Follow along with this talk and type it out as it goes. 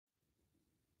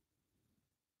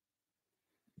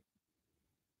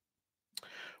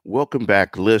Welcome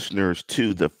back, listeners,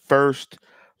 to the first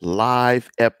live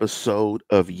episode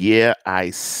of Yeah, I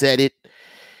Said It.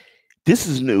 This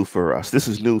is new for us. This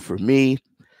is new for me.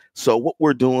 So, what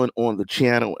we're doing on the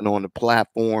channel and on the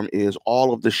platform is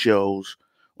all of the shows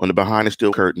on the Behind the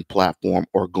Steel Curtain platform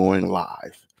are going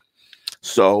live.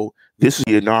 So, this is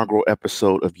the inaugural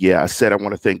episode of Yeah, I Said. I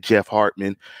want to thank Jeff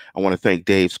Hartman. I want to thank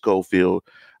Dave Schofield.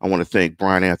 I want to thank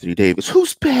Brian Anthony Davis.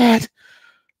 Who's bad?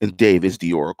 And Dave is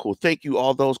the Oracle. Thank you,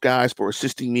 all those guys, for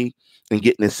assisting me and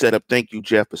getting this set up. Thank you,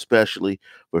 Jeff, especially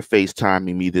for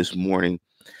FaceTiming me this morning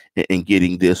and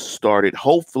getting this started.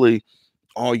 Hopefully,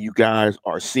 all you guys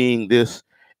are seeing this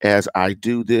as I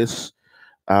do this.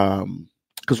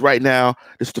 Because right now,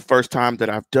 this is the first time that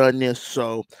I've done this.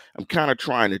 So I'm kind of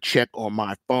trying to check on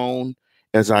my phone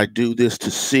as I do this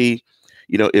to see,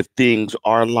 if things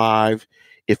are live,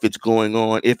 if it's going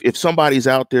on. If somebody's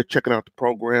out there checking out the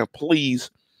program, please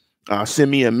send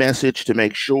me a message to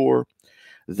make sure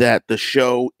that the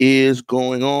show is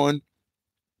going on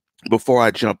before I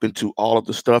jump into all of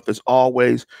the stuff. As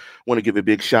always, want to give a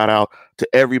big shout out to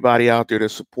everybody out there that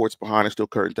supports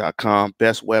BehindTheSteelCurtain.com.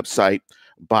 Best website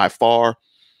by far.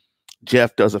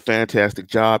 Jeff does a fantastic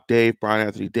job. Dave, Brian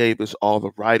Anthony Davis, all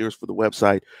the writers for the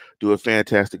website do a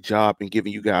fantastic job in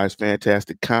giving you guys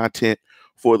fantastic content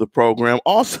for the program.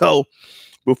 Also,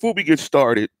 before we get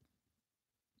started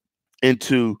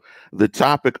into the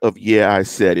topic of Yeah, I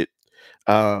Said It,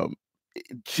 um,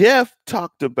 Jeff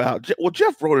talked about,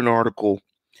 Jeff wrote an article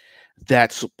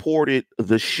that supported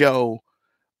the show,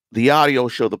 the audio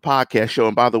show, the podcast show.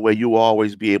 And by the way, you will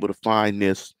always be able to find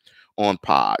this on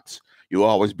pods. You'll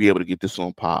always be able to get this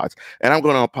on pods. And I'm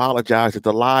going to apologize that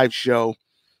the live show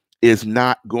is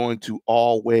not going to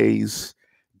always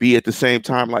be at the same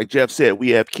time. Like Jeff said, we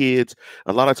have kids.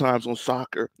 A lot of times on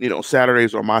soccer,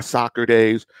 Saturdays are my soccer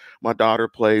days. My daughter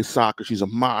plays soccer. She's a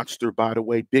monster, by the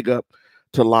way. Big up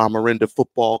to La Miranda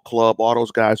Football Club, all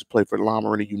those guys who play for La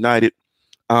Miranda United.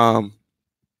 Oh,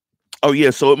 yeah,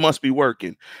 so it must be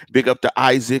working. Big up to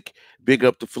Isaac. Big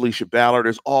up to Felicia Ballard.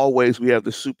 As always, we have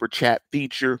the super chat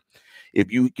feature.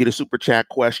 If you get a super chat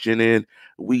question in,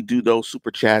 we do those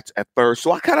super chats at first.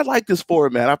 So I kind of like this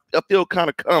format. I feel kind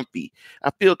of comfy.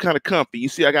 You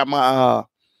see, I got my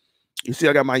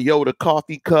Yoda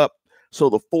coffee cup. So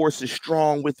the force is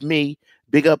strong with me.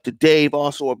 Big up to Dave,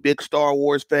 also a big Star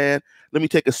Wars fan. Let me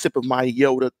take a sip of my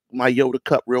Yoda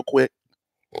cup real quick.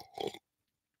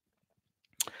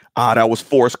 That was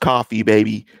forced coffee,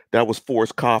 baby. That was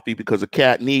forced coffee because the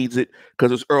cat needs it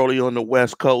because it's early on the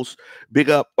West Coast. Big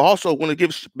up. Also, want to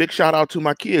give big shout out to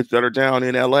my kids that are down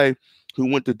in LA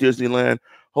who went to Disneyland.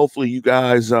 Hopefully, you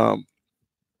guys had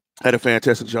a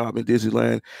fantastic job in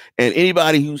Disneyland. And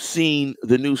anybody who's seen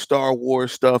the new Star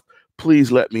Wars stuff,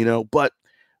 please let me know. But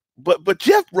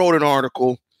Jeff wrote an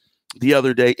article the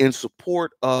other day in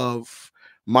support of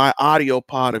my audio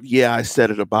pod of Yeah, I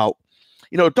Said It about,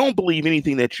 don't believe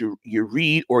anything that you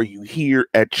read or you hear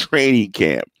at training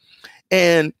camp.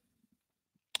 And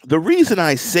the reason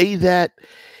I say that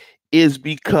is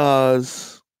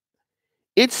because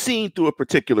it's seen through a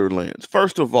particular lens.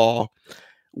 First of all,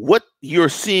 what you're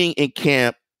seeing in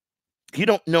camp, you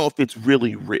don't know if it's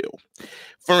really real.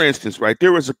 For instance, right,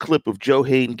 there was a clip of Joe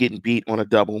Hayden getting beat on a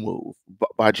double move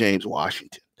by James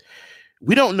Washington.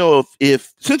 We don't know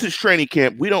if since it's training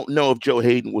camp, we don't know if Joe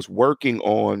Hayden was working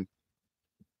on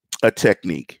a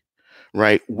technique,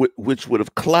 right, which would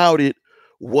have clouded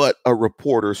what a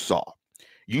reporter saw.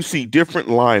 You see different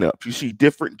lineups, you see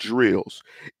different drills.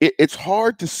 It's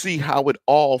hard to see how it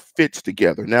all fits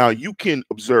together. Now, you can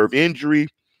observe injury,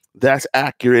 that's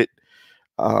accurate,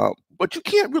 but you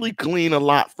can't really glean a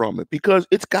lot from it because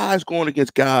it's guys going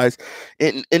against guys,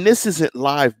 and this isn't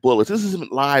live bullets, this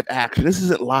isn't live action, this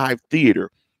isn't live theater.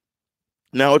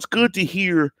 Now, it's good to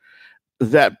hear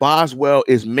that Boswell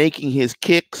is making his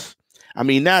kicks. I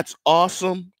mean, that's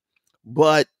awesome,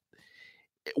 but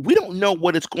we don't know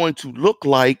what it's going to look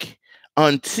like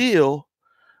until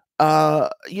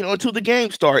until the game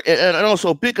starts. And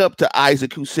also big up to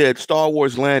Isaac, who said Star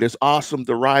Wars Land is awesome,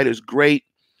 the ride is great,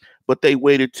 but they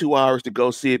waited 2 hours to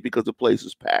go see it because the place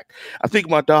is packed. I think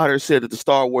my daughter said that the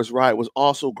Star Wars ride was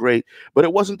also great, but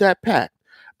it wasn't that packed.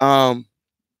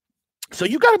 So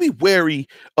you got to be wary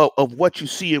of what you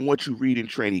see and what you read in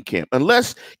training camp,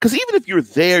 because even if you're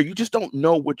there, you just don't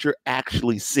know what you're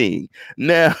actually seeing.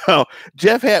 Now,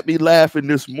 Jeff had me laughing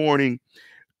this morning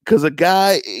because a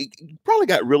guy probably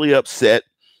got really upset,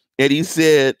 and he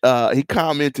said, he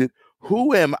commented,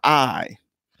 "Who am I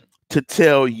to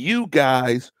tell you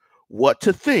guys what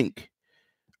to think?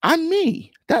 I'm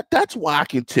me. That's why I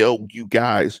can tell you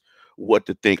guys what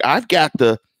to think. I've got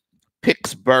the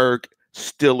Pittsburgh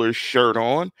Steelers shirt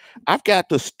on. I've got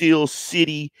the Steel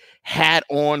City hat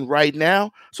on right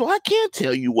now. So I can't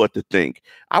tell you what to think.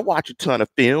 I watch a ton of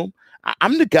film.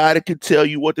 I'm the guy that can tell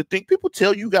you what to think. People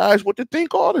tell you guys what to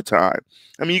think all the time.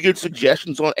 I mean, you get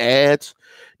suggestions on ads,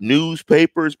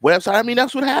 newspapers, websites. I mean,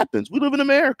 that's what happens. We live in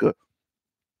America.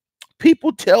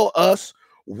 People tell us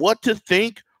what to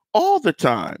think all the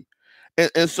time.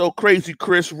 And so Crazy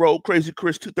Chris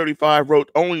 235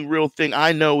 wrote, only real thing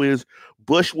I know is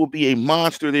Bush will be a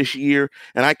monster this year,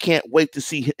 and I can't wait to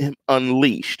see him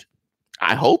unleashed.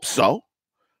 I hope so.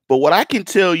 But what I can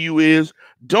tell you is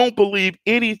don't believe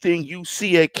anything you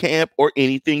see at camp or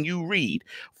anything you read.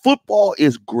 Football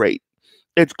is great.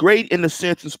 It's great in the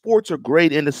sense, and sports are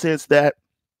great in the sense that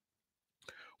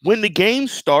when the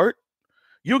games start,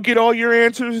 you'll get all your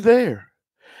answers there.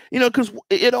 Because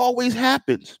it always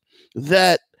happens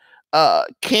that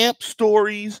camp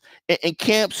stories and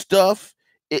camp stuff,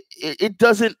 it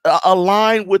doesn't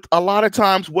align with a lot of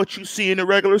times what you see in the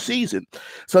regular season.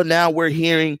 So now we're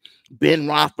hearing Ben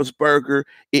Roethlisberger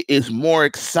is more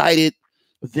excited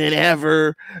than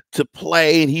ever to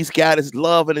play, and he's got his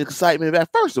love and excitement back.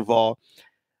 First of all,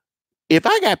 if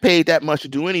I got paid that much to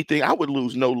do anything, I would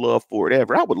lose no love for it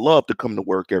ever. I would love to come to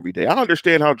work every day. I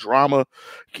understand how drama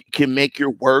can make your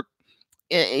work,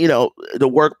 the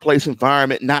workplace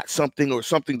environment, not something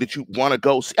that you want to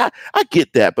go see. I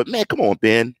get that, but man, come on,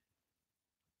 Ben.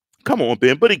 Come on,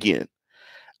 Ben. But again,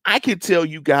 I can tell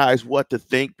you guys what to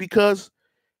think because,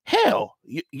 hell,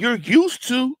 you're used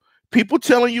to people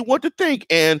telling you what to think.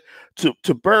 And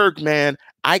to Berg, man,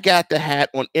 I got the hat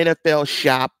on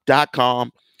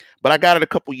NFLshop.com. But I got it a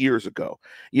couple years ago.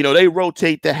 They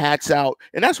rotate the hats out.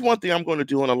 And that's one thing I'm going to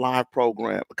do on a live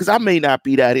program because I may not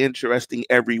be that interesting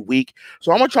every week.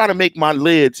 So I'm going to try to make my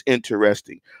lids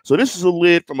interesting. So this is a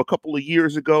lid from a couple of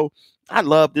years ago. I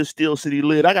love this Steel City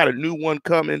lid. I got a new one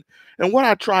coming. And what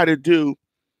I try to do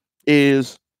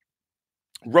is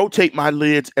rotate my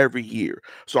lids every year.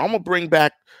 So I'm going to bring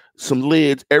back some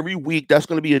lids every week. That's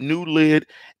going to be a new lid.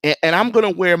 And I'm going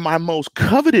to wear my most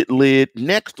coveted lid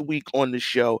next week on the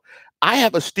show. I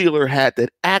have a Steeler hat that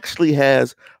actually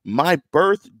has my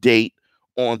birth date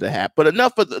on the hat. But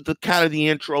enough of the kind of the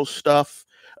intro stuff.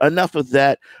 Enough of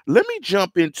that. Let me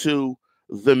jump into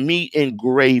the meat and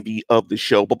gravy of the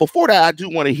show. But before that, I do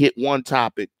want to hit one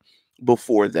topic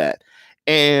before that.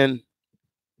 And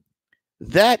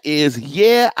that is,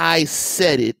 yeah, I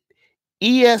said it.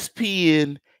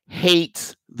 ESPN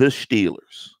hates the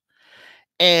Steelers.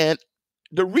 And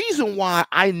the reason why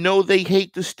I know they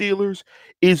hate the Steelers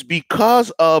is because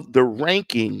of the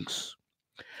rankings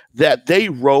that they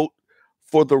wrote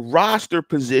for the roster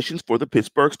positions for the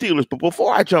Pittsburgh Steelers. But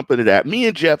before I jump into that, me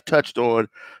and Jeff touched on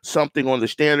something on the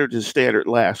Standard to Standard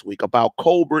last week about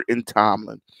Colbert and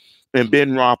Tomlin and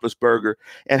Ben Roethlisberger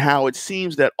and how it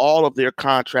seems that all of their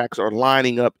contracts are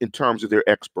lining up in terms of their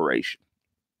expiration.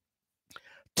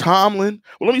 Tomlin,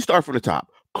 well, let me start from the top.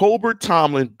 Colbert,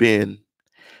 Tomlin, Ben,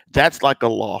 that's like a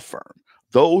law firm.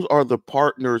 Those are the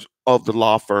partners of the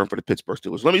law firm for the Pittsburgh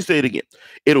Steelers. Let me say it again.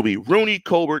 It'll be Rooney,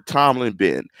 Colbert, Tomlin,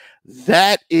 Ben.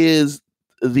 That is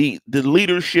the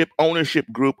leadership ownership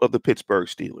group of the Pittsburgh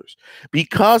Steelers.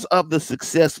 Because of the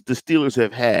success that the Steelers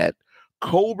have had,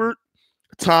 Colbert,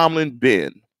 Tomlin,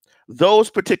 Ben, those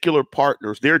particular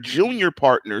partners, they're junior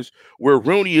partners where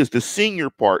Rooney is the senior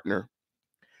partner.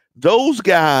 Those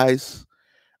guys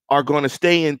are going to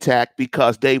stay intact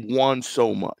because they've won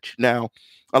so much. Now,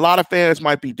 a lot of fans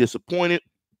might be disappointed.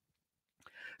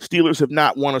 Steelers have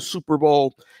not won a Super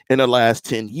Bowl in the last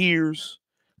 10 years,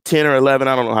 10 or 11.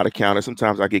 I don't know how to count it.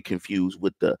 Sometimes I get confused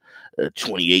with the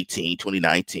 2018,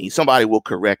 2019. Somebody will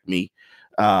correct me.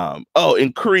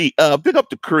 And Cree, big up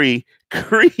to Cree.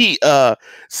 Cree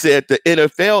said the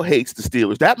NFL hates the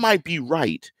Steelers. That might be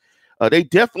right. They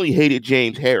definitely hated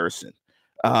James Harrison.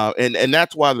 And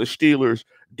that's why the Steelers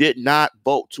did not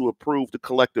vote to approve the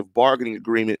collective bargaining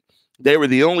agreement. They were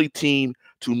the only team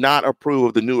to not approve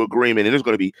of the new agreement. And there's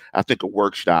going to be, I think, a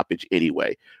work stoppage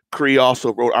anyway. Cree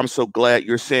also wrote, I'm so glad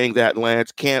you're saying that,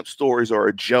 Lance. Camp stories are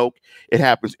a joke. It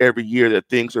happens every year that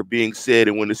things are being said.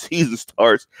 And when the season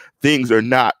starts, things are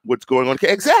not what's going on.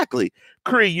 Exactly.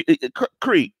 Cree,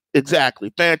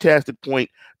 exactly. Fantastic point.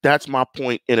 That's my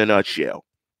point in a nutshell.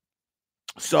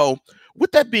 So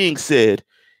with that being said,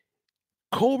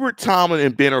 Colbert, Tomlin,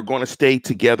 and Ben are going to stay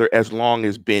together as long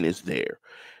as Ben is there.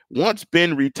 Once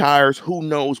Ben retires, who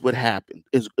knows what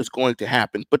is going to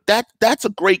happen. But that's a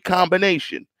great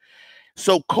combination.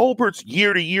 So Colbert's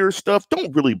year-to-year stuff,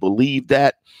 don't really believe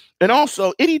that. And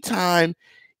also, anytime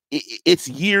it's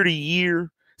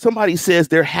year-to-year, somebody says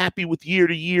they're happy with year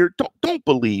to year, don't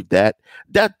believe that.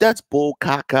 That's bull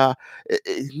caca.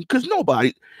 Because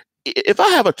nobody. If I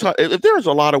have a ton, if there's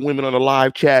a lot of women on the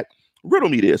live chat, riddle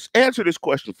me this. Answer this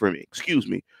question for me. Excuse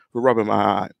me for rubbing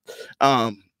my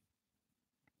eye.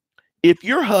 If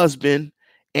your husband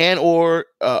and or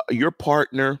your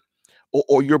partner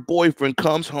or your boyfriend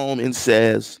comes home and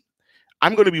says,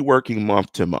 I'm going to be working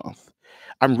month to month.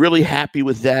 I'm really happy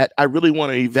with that. I really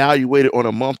want to evaluate it on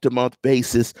a month to month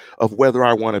basis of whether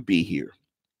I want to be here.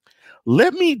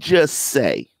 Let me just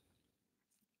say,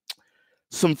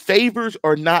 some favors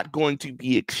are not going to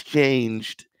be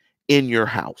exchanged in your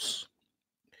house.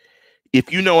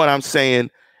 If you know what I'm saying,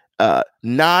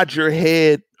 nod your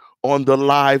head on the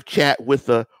live chat with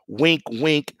a wink,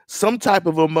 wink, some type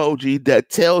of emoji that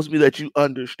tells me that you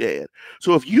understand.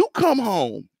 So if you come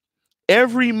home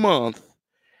every month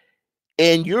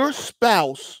and your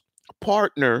spouse,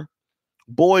 partner,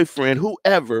 boyfriend,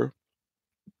 whoever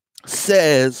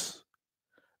says,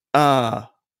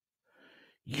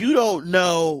 you don't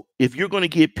know if you're going to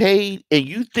get paid and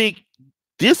you think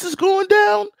this is going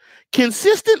down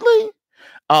consistently,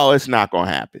 oh, it's not going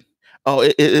to happen. Oh,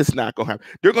 it's not going to happen.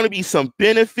 There are going to be some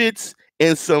benefits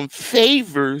and some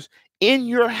favors in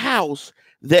your house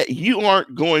that you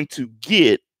aren't going to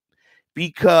get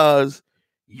because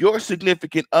your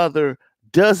significant other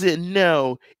doesn't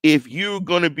know if you're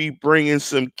going to be bringing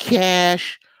some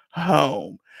cash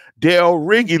home. Dale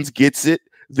Riggins gets it.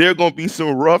 There are going to be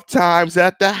some rough times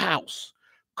at the house.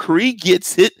 Cree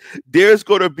gets it. There's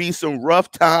going to be some rough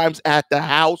times at the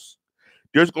house.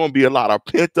 There's going to be a lot of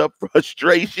pent up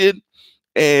frustration.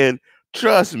 And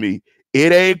trust me,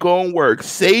 it ain't going to work.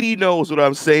 Sadie knows what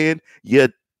I'm saying. You're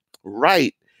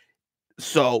right.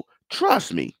 So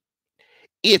trust me,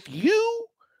 if you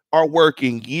are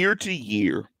working year to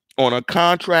year on a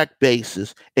contract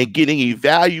basis and getting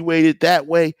evaluated that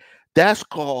way, that's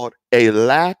called a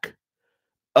lack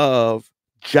of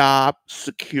job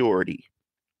security.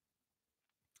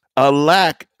 A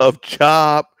lack of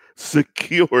job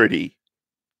security.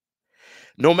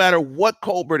 No matter what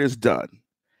Colbert has done,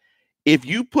 if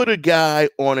you put a guy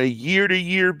on a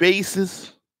year-to-year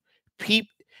basis,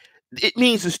 it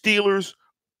means the Steelers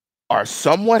are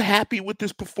somewhat happy with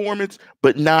this performance,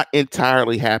 but not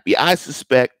entirely happy. I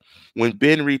suspect when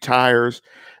Ben retires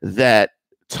that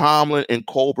Tomlin and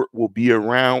Colbert will be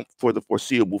around for the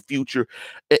foreseeable future,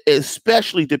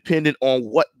 especially dependent on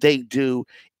what they do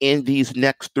in these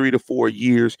next 3 to 4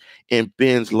 years in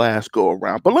Ben's last go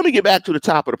around. But let me get back to the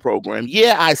top of the program.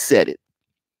 Yeah, I said it.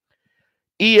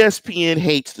 ESPN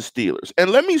hates the Steelers. And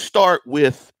let me start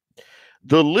with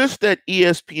the list that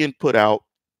ESPN put out.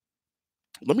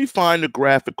 Let me find the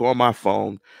graphic on my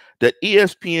phone that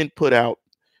ESPN put out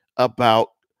about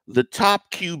the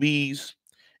top QBs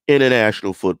in the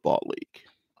National Football League.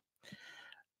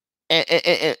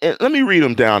 And let me read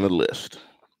them down the list.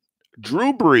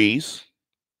 Drew Brees,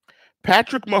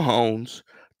 Patrick Mahomes,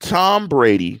 Tom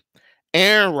Brady,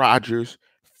 Aaron Rodgers,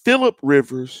 Phillip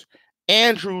Rivers,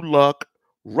 Andrew Luck,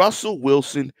 Russell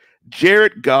Wilson,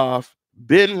 Jared Goff,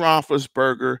 Ben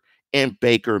Roethlisberger, and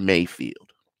Baker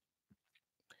Mayfield.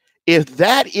 If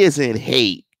that isn't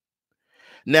hate,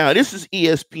 now this is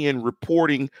ESPN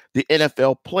reporting the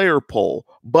NFL player poll,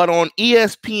 but on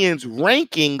ESPN's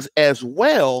rankings as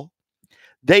well,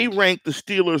 they rank the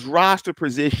Steelers roster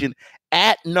position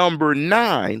at number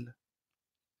 9.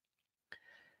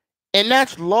 And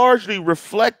that's largely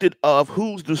reflected of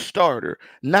who's the starter,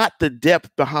 not the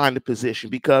depth behind the position.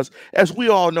 Because as we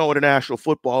all know in the National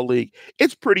Football League,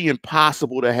 it's pretty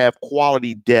impossible to have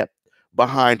quality depth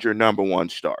behind your number 1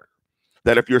 starter.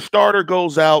 That if your starter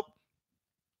goes out,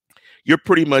 you're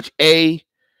pretty much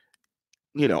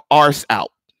arse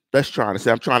out. That's trying to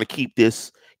say. I'm trying to keep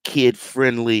this kid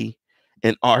friendly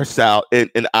and arse out.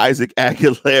 And Isaac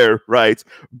Aguilera writes,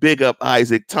 big up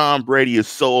Isaac. Tom Brady is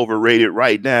so overrated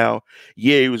right now.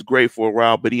 Yeah, he was great for a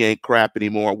while, but he ain't crap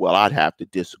anymore. Well, I'd have to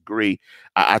disagree.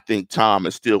 I think Tom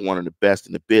is still one of the best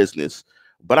in the business,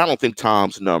 but I don't think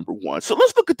Tom's number 1. So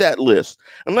let's look at that list.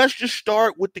 And let's just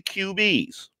start with the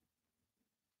QBs.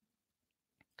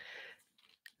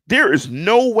 There is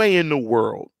no way in the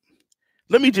world,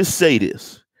 let me just say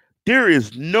this, there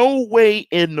is no way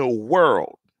in the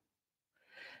world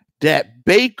that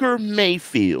Baker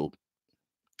Mayfield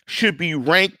should be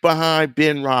ranked behind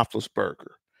Ben Roethlisberger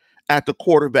at the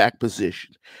quarterback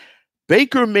position.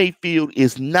 Baker Mayfield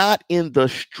is not in the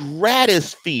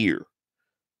stratosphere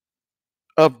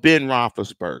of Ben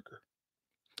Roethlisberger.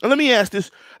 And let me ask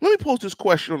this, let me post this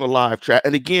question on the live chat.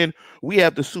 And again, we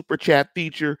have the super chat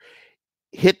feature.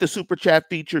 hit the super chat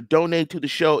feature, donate to the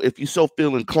show if you so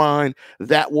feel inclined.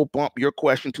 That will bump your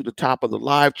question to the top of the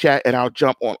live chat, and I'll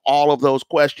jump on all of those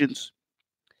questions.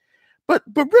 But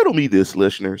riddle me this,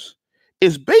 listeners.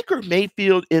 Is Baker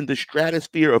Mayfield in the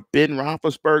stratosphere of Ben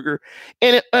Roethlisberger?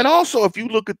 And also, if you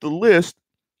look at the list,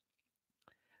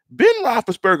 Ben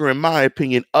Roethlisberger, in my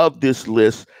opinion, of this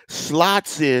list,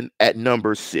 slots in at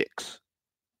number 6.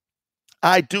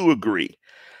 I do agree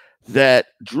that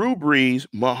Drew Brees,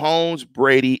 Mahomes,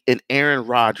 Brady, and Aaron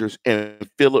Rodgers and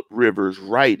Phillip Rivers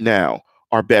right now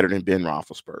are better than Ben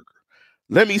Roethlisberger.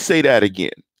 Let me say that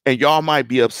again, and y'all might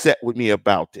be upset with me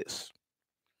about this.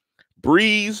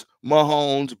 Brees,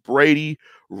 Mahomes, Brady,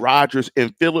 Rodgers,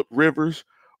 and Phillip Rivers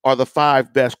are the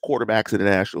 5 best quarterbacks in the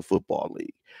National Football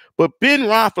League. But Ben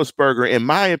Roethlisberger, in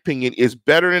my opinion, is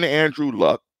better than Andrew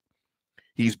Luck.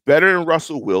 He's better than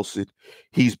Russell Wilson.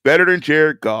 He's better than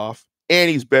Jared Goff. And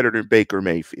he's better than Baker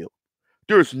Mayfield.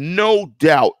 There's no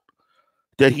doubt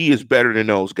that he is better than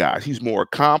those guys. He's more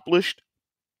accomplished.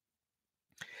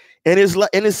 And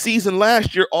his season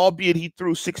last year, albeit he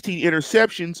threw 16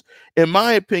 interceptions, in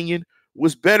my opinion,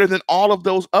 was better than all of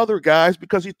those other guys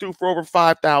because he threw for over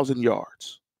 5,000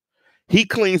 yards. He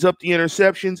cleans up the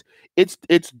interceptions.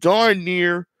 It's darn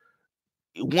near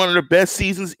one of the best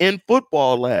seasons in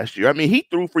football last year. I mean, he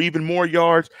threw for even more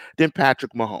yards than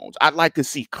Patrick Mahomes. I'd like to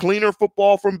see cleaner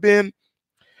football from Ben.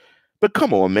 But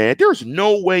come on, man. There's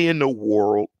no way in the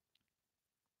world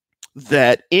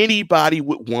that anybody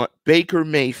would want Baker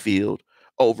Mayfield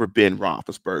over Ben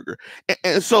Roethlisberger.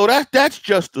 And so that's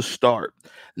just the start.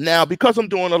 Now, because I'm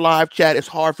doing a live chat, it's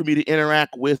hard for me to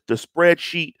interact with the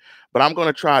spreadsheet, but I'm going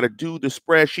to try to do the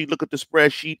spreadsheet, look at the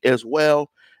spreadsheet as well,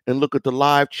 and look at the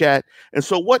live chat. And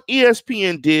so what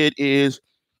ESPN did is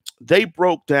they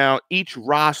broke down each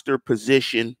roster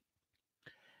position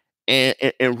and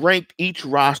ranked each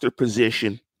roster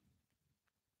position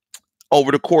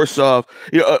over the course of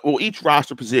each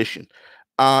roster position.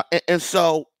 And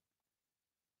so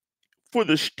for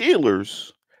the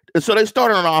Steelers, and so they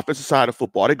started on the offensive side of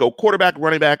football. They go quarterback,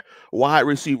 running back, wide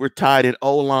receiver, tight end,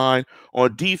 O-line.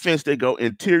 On defense, they go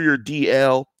interior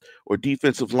DL or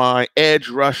defensive line, edge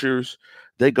rushers.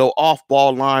 They go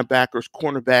off-ball linebackers,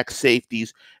 cornerback,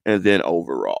 safeties, and then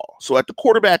overall. So at the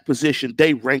quarterback position,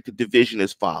 they rank the division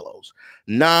as follows.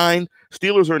 9,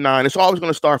 Steelers are 9. It's always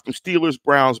going to start from Steelers,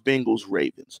 Browns, Bengals,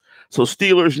 Ravens. So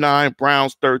Steelers 9,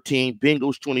 Browns 13,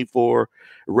 Bengals 24,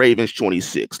 Ravens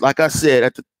 26. Like I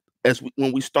said,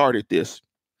 when we started this,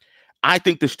 I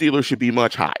think the Steelers should be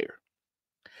much higher.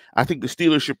 I think the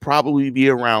Steelers should probably be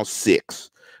around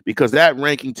 6 because that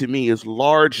ranking to me is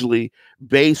largely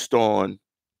based on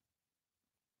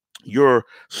your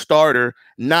starter,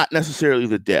 not necessarily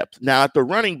the depth. Now, at the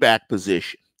running back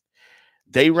position,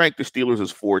 they rank the Steelers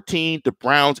as 14, the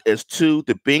Browns as 2,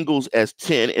 the Bengals as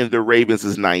 10, and the Ravens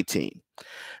as 19.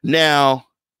 Now,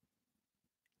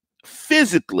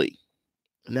 physically,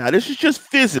 this is just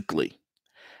physically,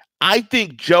 I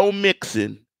think Joe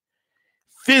Mixon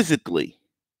physically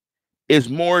is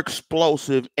more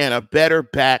explosive and a better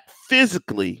back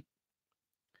physically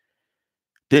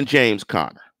than James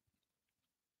Conner.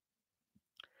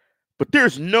 But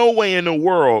there's no way in the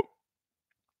world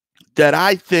that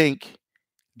I think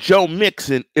Joe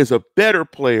Mixon is a better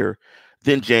player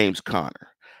than James Conner.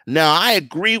 Now, I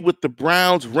agree with the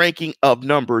Browns ranking of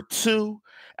number 2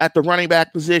 at the running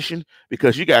back position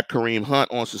because you got Kareem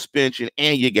Hunt on suspension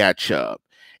and you got Chubb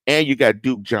and you got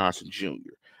Duke Johnson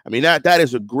Jr. I mean, that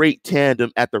is a great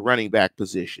tandem at the running back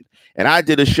position. And I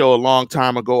did a show a long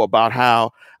time ago about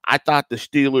how I thought the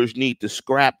Steelers need to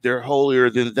scrap their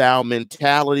holier-than-thou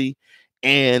mentality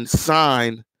and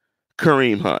sign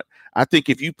Kareem Hunt. I think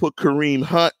if you put Kareem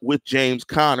Hunt with James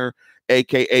Conner,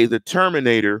 a.k.a. the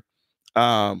Terminator,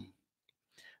 then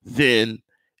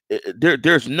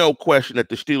there's no question that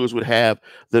the Steelers would have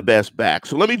the best back.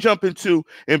 So let me jump into,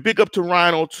 and big up to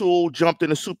Ryan O'Toole, jumped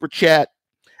in a super chat.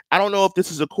 I don't know if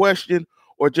this is a question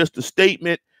or just a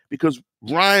statement because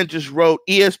Ryan just wrote,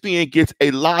 ESPN gets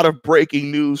a lot of breaking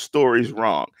news stories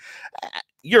wrong.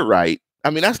 You're right. I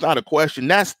mean, that's not a question.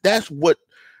 That's what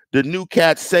the new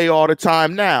cats say all the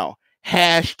time now.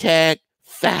 Hashtag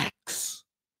facts.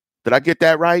 Did I get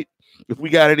that right? If we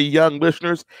got any young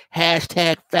listeners,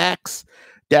 hashtag facts.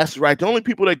 That's right. The only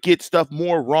people that get stuff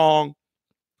more wrong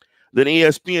than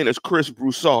ESPN is Chris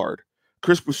Broussard.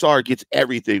 Chris Broussard gets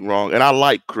everything wrong, and I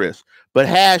like Chris. But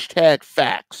hashtag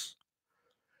facts.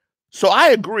 So I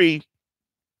agree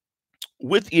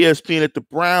with ESPN that the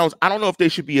Browns, I don't know if they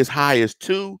should be as high as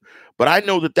 2, but I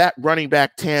know that running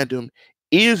back tandem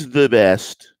is the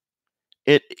best,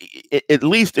 at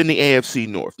least in the AFC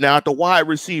North. Now, at the wide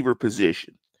receiver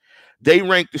position, They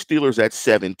rank the Steelers at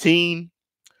 17,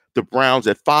 the Browns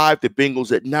at 5, the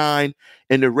Bengals at 9,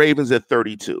 and the Ravens at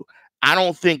 32. I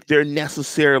don't think they're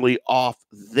necessarily off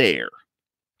there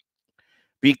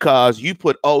because you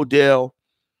put Odell,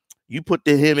 you put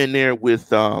him in there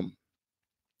with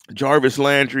Jarvis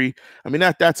Landry. I mean,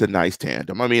 that's a nice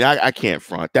tandem. I mean, I can't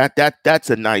front. That's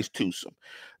a nice twosome.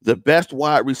 The best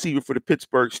wide receiver for the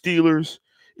Pittsburgh Steelers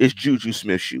is Juju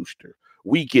Smith-Schuster.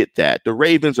 We get that. The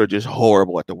Ravens are just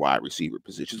horrible at the wide receiver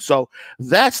position. So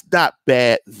that's not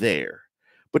bad there.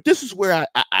 But this is where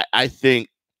I think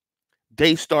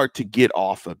they start to get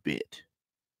off a bit.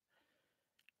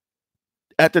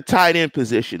 At the tight end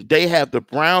position, they have the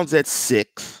Browns at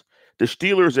 6, the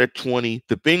Steelers at 20,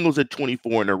 the Bengals at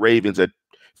 24, and the Ravens at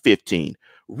 15.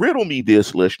 Riddle me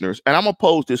this, listeners, and I'm going to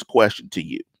pose this question to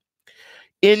you.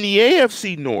 In the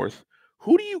AFC North,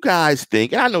 who do you guys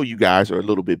think, and I know you guys are a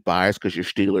little bit biased because you're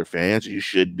Steeler fans, you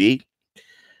should be,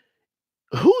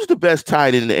 who's the best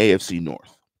tight end in the AFC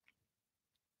North?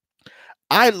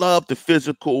 I love the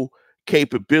physical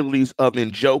capabilities of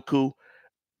Njoku.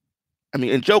 I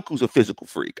mean, Njoku's a physical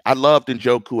freak. I loved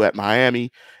Njoku at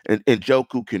Miami, and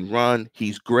Njoku can run.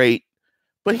 He's great,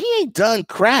 but he ain't done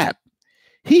crap.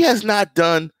 He has not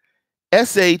done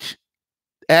SH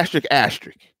asterisk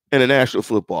asterisk in the National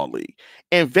Football League.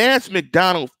 And Vance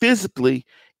McDonald physically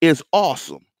is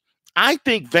awesome. I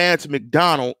think Vance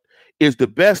McDonald is the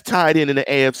best tight end in the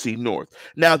AFC North.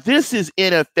 Now, this is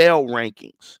NFL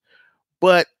rankings,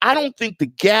 but I don't think the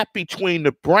gap between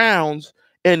the Browns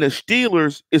and the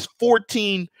Steelers is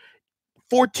 14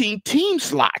 team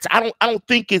slots. I don't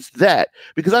think it's that,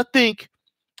 because I think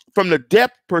from the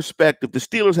depth perspective, the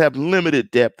Steelers have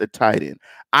limited depth at tight end.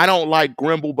 I don't like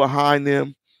Grimble behind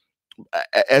them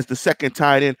as the second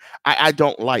tight end. I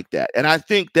don't like that. And I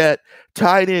think that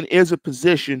tight end is a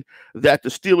position that the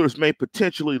Steelers may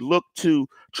potentially look to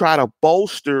try to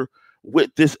bolster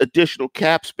with this additional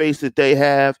cap space that they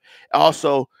have.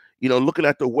 Also, looking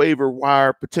at the waiver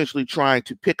wire, potentially trying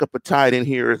to pick up a tight end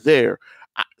here or there.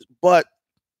 But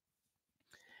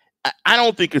I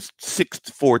don't think it's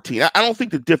 6-14. I don't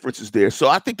think the difference is there. So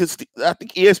I think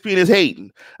ESPN is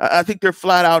hating. I think they're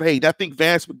flat out hating. I think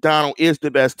Vance McDonald is the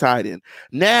best tight end.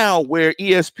 Now, where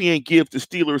ESPN gives the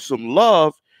Steelers some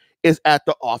love is at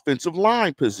the offensive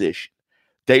line position.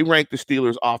 They rank the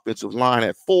Steelers' offensive line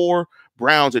at 4,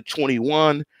 Browns at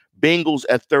 21, Bengals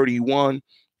at 31,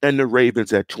 and the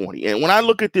Ravens at 20. And when I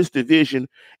look at this division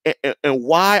and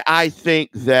why I think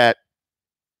that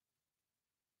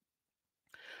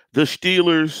the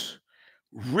Steelers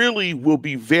really will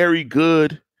be very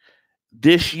good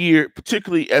this year,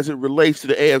 particularly as it relates to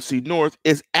the AFC North,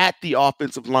 is at the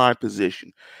offensive line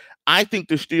position. I think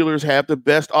the Steelers have the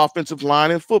best offensive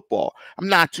line in football. I'm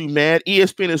not too mad.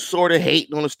 ESPN is sort of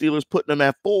hating on the Steelers, putting them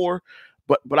at 4,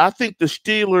 but I think the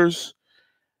Steelers'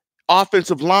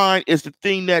 offensive line is the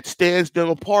thing that stands them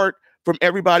apart from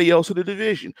everybody else in the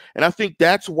division. And I think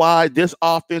that's why this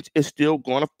offense is still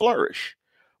going to flourish.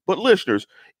 But listeners,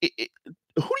 who do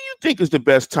you think is the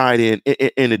best tight end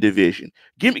in the division?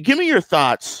 Give me your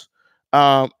thoughts.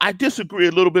 I disagree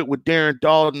a little bit with Darren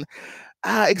Dalton.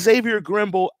 Xavier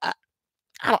Grimble,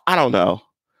 I don't know.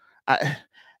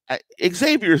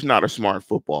 Xavier is not a smart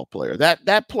football player.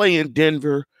 That play in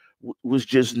Denver was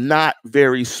just not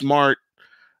very smart.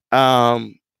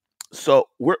 So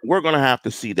we're going to have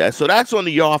to see that. So that's on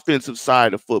the offensive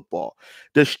side of football.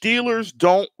 The Steelers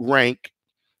don't rank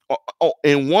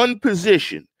in one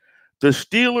position. The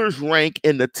Steelers rank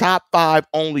in the top 5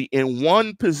 only in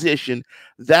one position.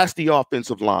 That's the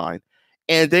offensive line.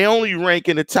 And they only rank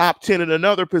in the top 10 in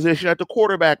another position at the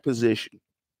quarterback position.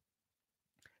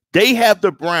 They have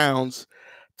the Browns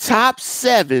top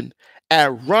 7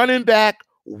 at running back,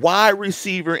 wide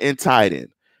receiver, and tight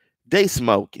end. They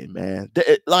smoking, man.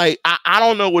 I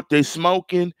don't know what they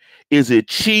smoking. Is it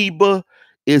Chiba?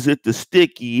 Is it the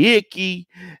Sticky Icky?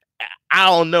 I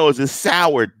don't know. Is it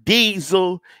Sour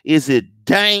Diesel? Is it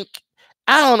Dank?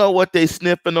 I don't know what they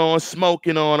sniffing on,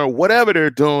 smoking on, or whatever they're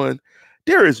doing.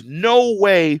 There is no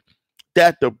way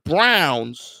that the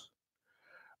Browns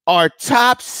are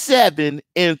top 7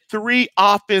 in 3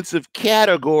 offensive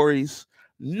categories.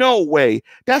 No way.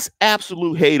 That's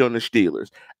absolute hate on the Steelers.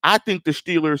 I think the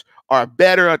Steelers are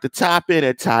better at the top end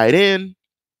at tight end.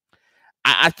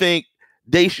 I think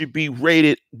they should be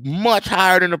rated much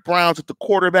higher than the Browns at the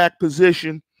quarterback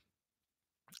position.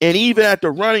 And even at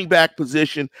the running back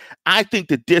position, I think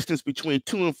the distance between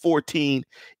 2 and 14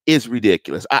 is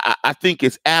ridiculous. I think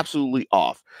it's absolutely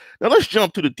off. Now let's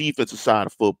jump to the defensive side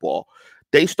of football.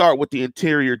 They start with the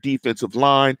interior defensive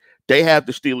line. They have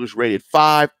the Steelers rated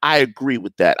 5. I agree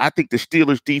with that. I think the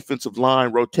Steelers' defensive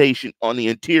line rotation on the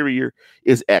interior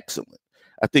is excellent.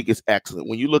 I think it's excellent.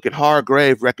 When you look at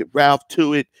Hargrave, Ralph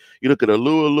Tuitt, you look at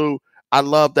Alualu, I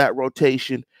love that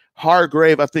rotation.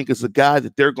 Hargrave, I think, is a guy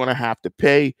that they're going to have to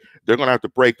pay. They're going to have to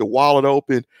break the wallet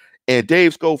open. And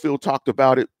Dave Schofield talked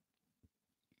about it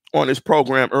on his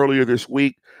program earlier this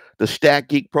week, the Stat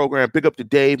Geek program. Big up to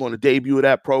Dave on the debut of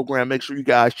that program. Make sure you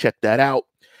guys check that out.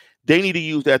 They need to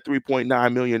use that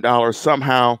 $3.9 million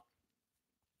somehow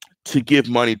to give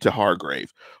money to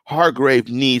Hargrave. Hargrave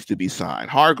needs to be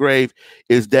signed. Hargrave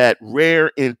is that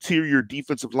rare interior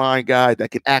defensive line guy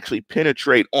that can actually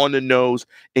penetrate on the nose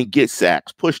and get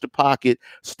sacks, push the pocket,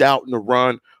 stout in the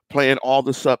run, playing all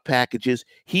the sub packages.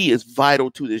 He is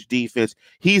vital to this defense.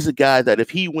 He's a guy that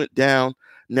if he went down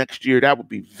next year, that would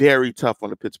be very tough on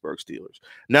the Pittsburgh Steelers.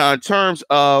 Now, in terms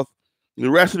of the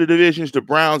rest of the divisions, the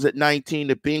Browns at 19,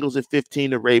 the Bengals at 15,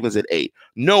 the Ravens at 8.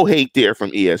 No hate there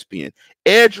from ESPN.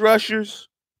 Edge rushers,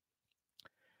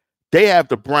 they have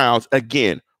the Browns,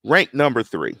 again, ranked number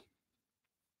 3.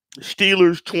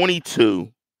 Steelers 22,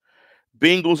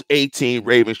 Bengals 18,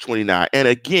 Ravens 29. And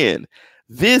again,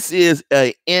 this is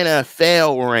an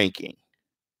NFL ranking,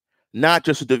 not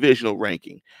just a divisional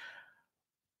ranking.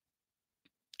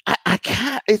 I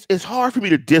can't, it's hard for me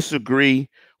to disagree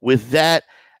with that.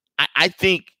 I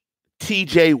think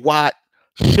TJ Watt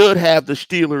should have the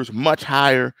Steelers much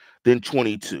higher than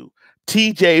 22.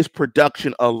 TJ's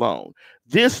production alone.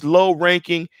 This low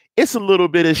ranking, it's a little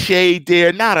bit of shade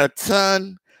there, not a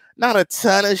ton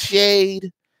of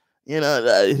shade.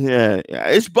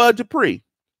 It's Bud Dupree,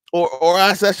 or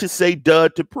I should say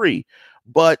Dud Dupree.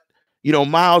 But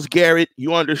Myles Garrett,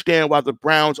 you understand why the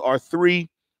Browns are 3.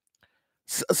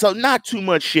 So not too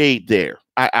much shade there,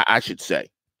 I should say.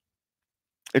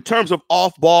 In terms of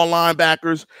off-ball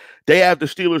linebackers, they have the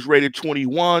Steelers rated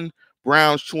 21,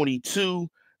 Browns 22.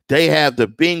 They have the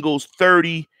Bengals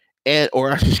 30,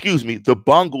 the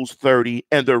Bungles 30,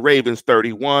 and the Ravens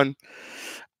 31.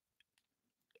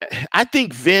 I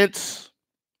think Vince,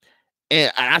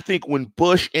 and I think when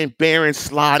Bush and Barron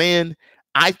slot in,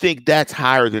 I think that's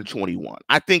higher than 21.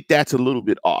 I think that's a little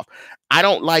bit off. I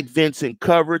don't like Vince in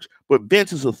coverage, but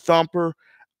Vince is a thumper.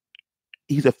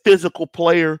 He's a physical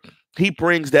player. He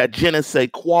brings that je ne sais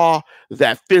quoi,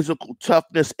 that physical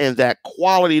toughness, and that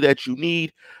quality that you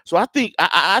need. So I think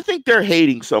they're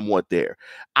hating somewhat there.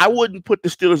 I wouldn't put the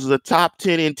Steelers as a top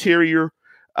 10 interior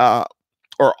or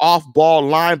off-ball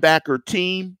linebacker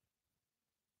team,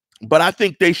 but I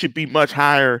think they should be much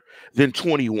higher than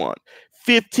 21.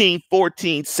 15,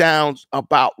 14 sounds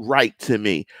about right to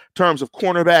me. In terms of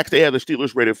cornerbacks, they have the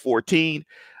Steelers rated 14,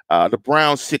 the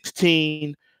Browns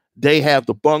 16. They have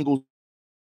the Bungles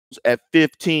at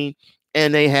 15,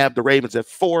 and they have the Ravens at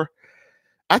 4.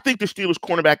 I think the Steelers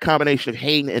cornerback combination of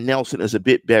Hayden and Nelson is a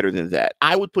bit better than that.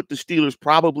 I would put the Steelers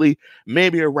probably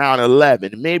maybe around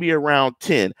 11, maybe around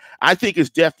 10. I think it's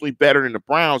definitely better than the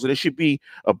Browns, and it should be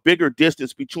a bigger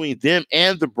distance between them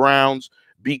and the Browns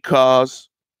because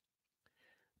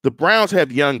the Browns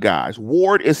have young guys.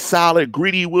 Ward is solid.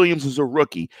 Greedy Williams is a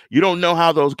rookie. You don't know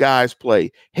how those guys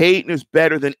play. Hayden is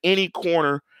better than any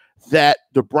corner that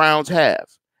the Browns have.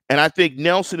 And I think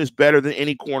Nelson is better than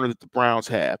any corner that the Browns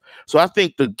have. So I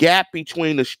think the gap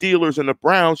between the Steelers and the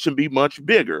Browns should be much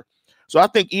bigger. So I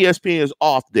think ESPN is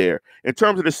off there. In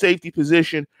terms of the safety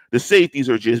position, the safeties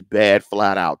are just bad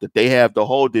flat out. That they have the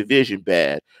whole division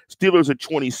bad. Steelers at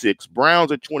 26,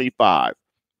 Browns at 25,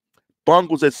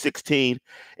 Bungles at 16,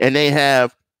 and they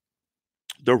have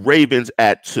the Ravens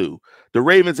at 2. The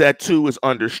Ravens at 2 is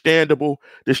understandable.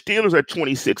 The Steelers at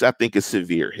 26, I think, is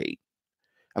severe hate.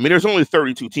 I mean, there's only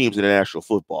 32 teams in the National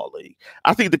Football League.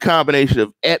 I think the combination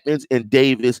of Edmonds and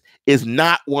Davis is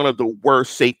not one of the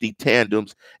worst safety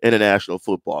tandems in the National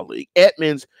Football League.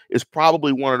 Edmonds is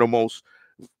probably one of the most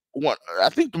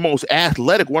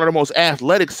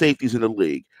athletic safeties in the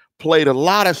league. Played a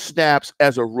lot of snaps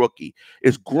as a rookie,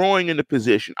 is growing in the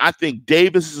position. I think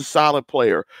Davis is a solid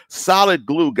player, solid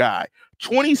glue guy.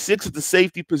 26 at the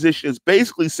safety position is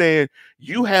basically saying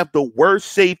you have the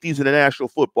worst safeties in the National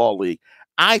Football League.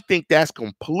 I think that's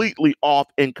completely off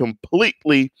and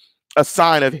completely a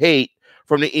sign of hate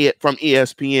from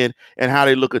ESPN and how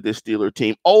they look at this Steelers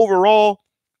team. Overall,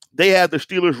 they have the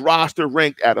Steelers roster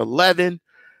ranked at 11.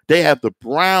 They have the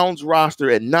Browns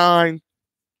roster at 9.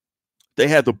 They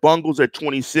have the Bungles at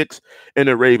 26 and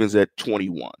the Ravens at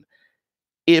 21.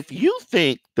 If you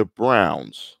think the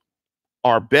Browns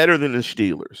are better than the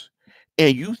Steelers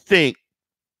and you think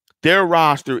their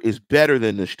roster is better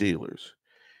than the Steelers,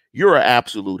 you're an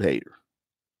absolute hater.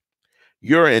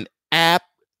 You're an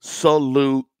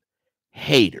absolute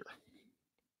hater.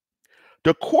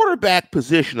 The quarterback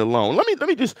position alone. Let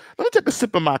me take a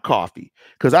sip of my coffee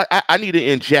because I need an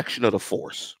injection of the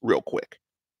force real quick.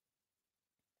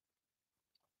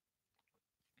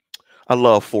 I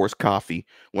love Force Coffee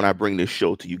when I bring this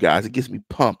show to you guys. It gets me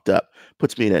pumped up,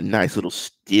 puts me in that nice little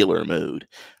Steeler mood.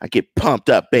 I get pumped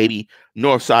up, baby.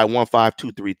 Northside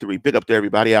 15233. Big up to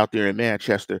everybody out there in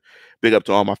Manchester. Big up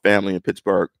to all my family in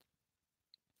Pittsburgh.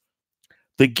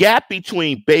 The gap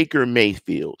between Baker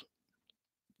Mayfield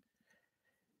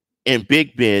and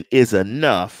Big Ben is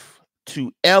enough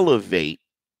to elevate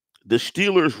the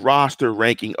Steelers roster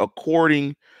ranking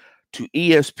according to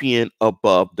ESPN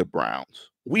above the Browns.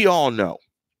 We all know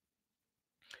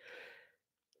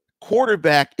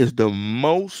quarterback is the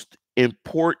most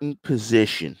important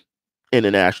position in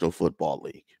the National Football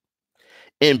League.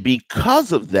 And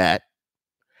because of that,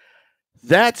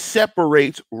 that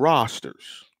separates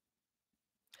rosters.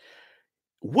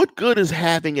 What good is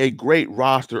having a great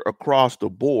roster across the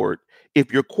board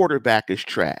if your quarterback is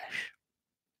trash?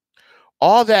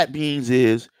 All that means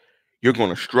is you're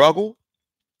going to struggle.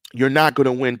 You're not going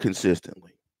to win consistently.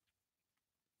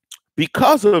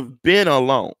 Because of Ben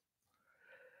alone,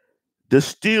 the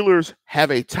Steelers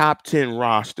have a top 10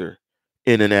 roster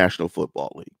in the National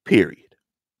Football League, period.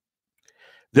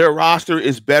 Their roster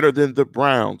is better than the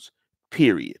Browns,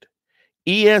 period.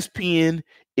 ESPN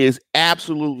is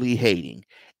absolutely hating.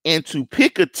 And to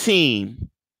pick a team,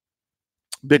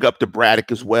 big up to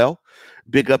Braddock as well,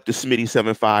 big up to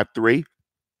Smitty753,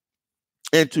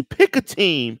 and to pick a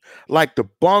team like the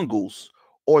Bungles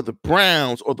or the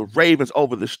Browns or the Ravens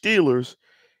over the Steelers,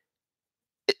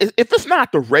 if it's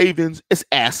not the Ravens, it's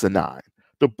asinine.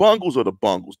 The Bungles are the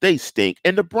Bungles. They stink.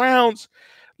 And the Browns,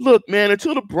 look, man,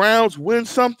 until the Browns win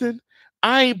something,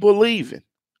 I ain't believing.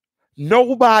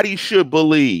 Nobody should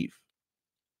believe.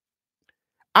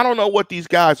 I don't know what these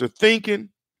guys are thinking.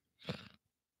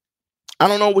 I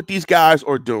don't know what these guys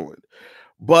are doing.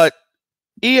 But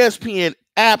ESPN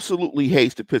absolutely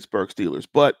hates the Pittsburgh Steelers.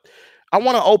 But I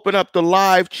want to open up the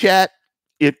live chat.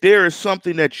 If there is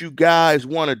something that you guys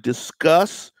want to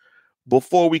discuss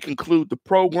before we conclude the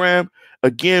program,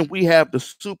 again, we have the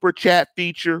super chat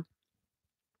feature.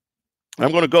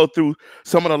 I'm going to go through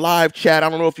some of the live chat. I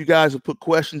don't know if you guys have put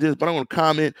questions in, but I'm going to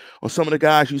comment on some of the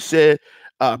guys who said.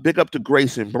 Big up to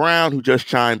Grayson Brown, who just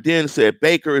chimed in, said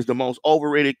Baker is the most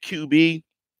overrated QB.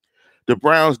 The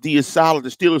Browns' D is solid. The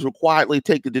Steelers will quietly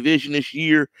take the division this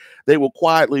year. They will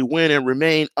quietly win and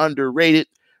remain underrated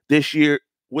this year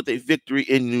with a victory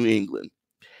in New England.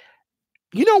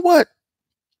 You know what?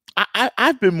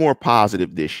 I've been more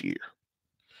positive this year.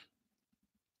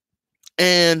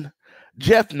 And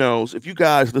Jeff knows, if you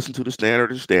guys listen to the Standard,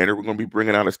 we're going to be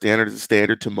bringing out a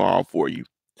Standard tomorrow for you.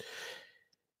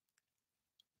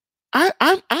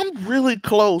 I'm really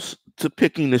close to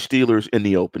picking the Steelers in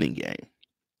the opening game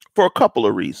for a couple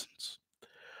of reasons.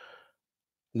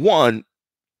 One,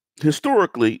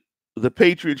 historically, the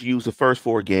Patriots use the first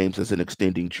 4 games as an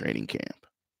extending training camp.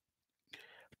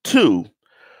 2,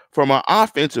 from an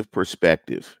offensive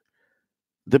perspective,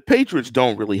 the Patriots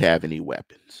don't really have any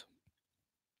weapons.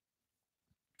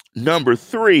 Number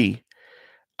 3,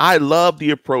 I love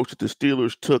the approach that the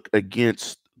Steelers took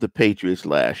against the Patriots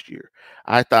last year.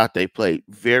 I thought they played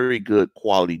very good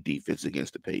quality defense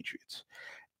against the Patriots.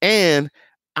 And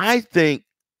I think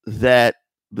that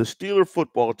the Steeler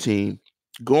football team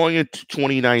going into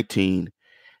 2019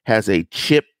 has a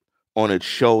chip on its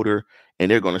shoulder, and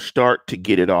they're going to start to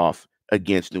get it off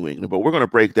against New England. But we're going to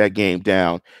break that game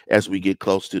down as we get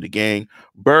close to the game.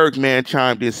 Bergman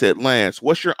chimed in, said, Lance,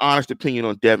 what's your honest opinion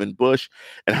on Devin Bush,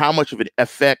 and how much of an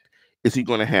effect is he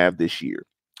going to have this year?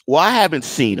 Well, I haven't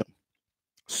seen him.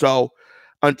 So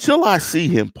until I see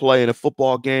him play in a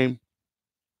football game,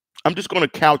 I'm just going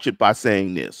to couch it by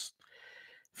saying this.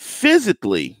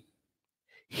 Physically,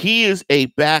 he is a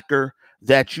backer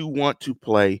that you want to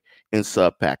play in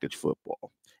sub-package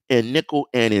football, in nickel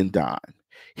and in dime.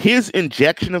 His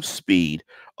injection of speed,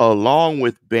 along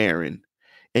with Barron,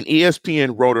 and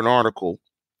ESPN wrote an article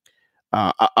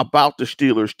about the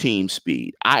Steelers' team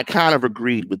speed. I kind of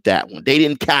agreed with that one. They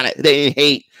didn't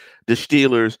hate the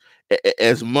Steelers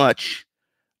as much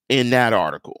in that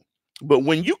article. But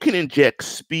when you can inject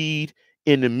speed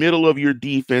in the middle of your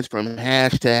defense from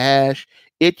hash to hash,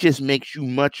 it just makes you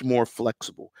much more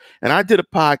flexible. And I did a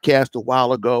podcast a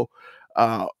while ago.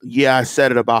 I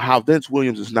said it about how Vince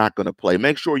Williams is not going to play.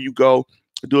 Make sure you go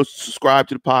subscribe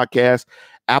to the podcast,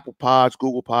 Apple Pods,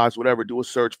 Google Pods, whatever. Do a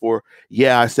search for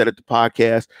I said it, the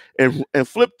podcast, and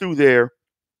flip through there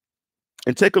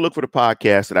and take a look for the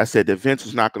podcast that I said that Vince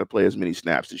is not going to play as many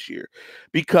snaps this year,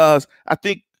 because I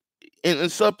think in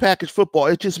sub-package football,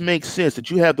 it just makes sense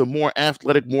that you have the more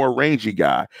athletic, more rangy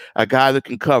guy, a guy that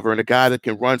can cover and a guy that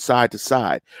can run side to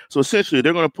side. So essentially,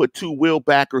 they're going to put two will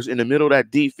backers in the middle of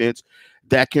that defense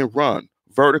that can run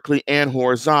vertically and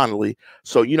horizontally,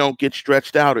 so you don't get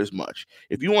stretched out as much.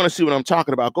 If you want to see what I'm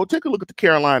talking about, go take a look at the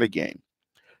Carolina game.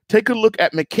 Take a look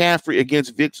at McCaffrey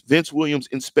against Vince Williams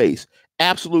in space.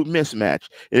 Absolute mismatch.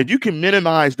 And if you can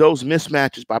minimize those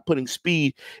mismatches by putting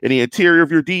speed in the interior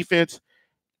of your defense,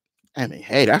 I mean,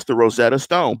 hey, that's the Rosetta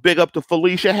Stone. Big up to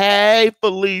Felicia. Hey,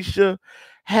 Felicia.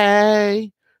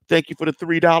 Hey. Thank you for the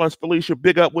 $3, Felicia.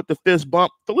 Big up with the fist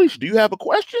bump. Felicia, do you have a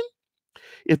question?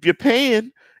 If you're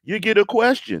paying, you get a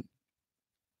question.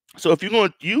 So if you're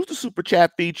going to use the super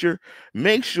chat feature,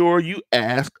 make sure you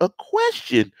ask a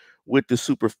question with the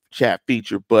super chat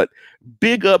feature. But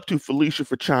big up to Felicia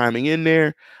for chiming in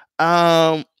there.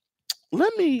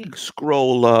 Let me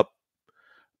scroll up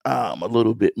a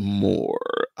little bit more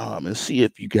and see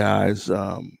if you guys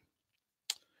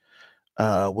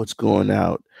what's going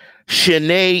out.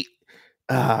 Shanae,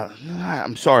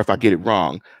 I'm sorry if I get it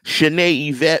wrong. Shanae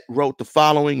Yvette wrote the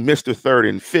following: Mr. Third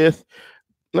and Fifth.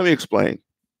 Let me explain.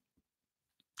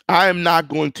 I am not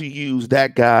going to use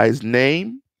that guy's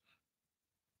name,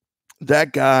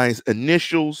 that guy's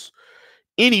initials,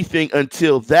 anything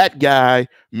until that guy,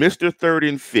 Mr. Third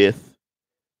and Fifth,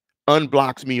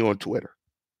 unblocks me on Twitter.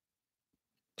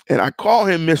 And I call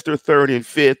him Mr. Third and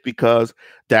Fifth because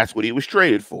that's what he was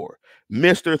traded for.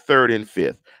 Mr. Third and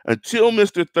Fifth. Until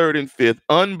Mr. Third and Fifth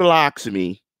unblocks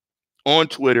me on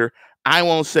Twitter, I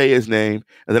won't say his name,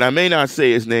 and then I may not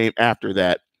say his name after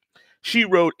that. She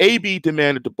wrote, AB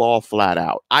demanded the ball flat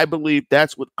out. I believe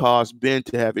that's what caused Ben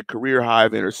to have a career high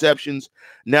of interceptions.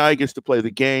 Now he gets to play the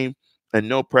game and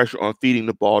no pressure on feeding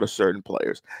the ball to certain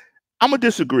players. I'm going to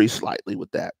disagree slightly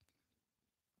with that.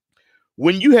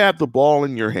 When you have the ball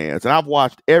in your hands, and I've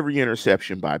watched every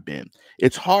interception by Ben,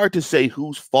 it's hard to say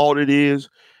whose fault it is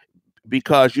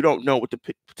because you don't know what the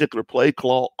particular play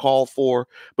call for,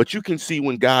 but you can see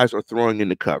when guys are throwing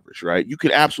into coverage, right? You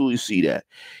can absolutely see that.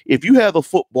 If you have the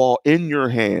football in your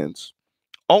hands,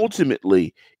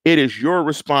 ultimately, it is your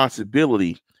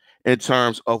responsibility in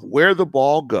terms of where the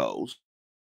ball goes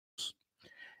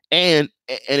and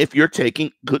if you're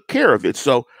taking good care of it.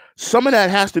 So some of that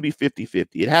has to be 50-50.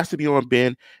 It has to be on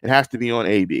Ben. It has to be on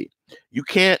AB. You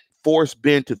can't force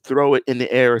Ben to throw it in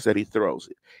the areas that he throws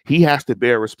it. He has to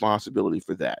bear responsibility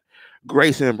for that.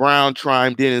 Grayson Brown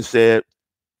chimed in and said,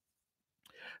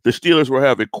 the Steelers will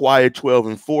have a quiet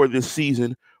 12-4 this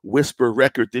season. Whisper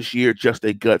record this year, just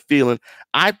a gut feeling.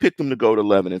 I picked them to go to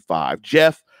 11-5.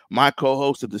 Jeff, my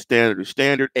co-host of the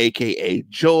Standard, aka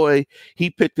Joy, he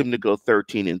picked them to go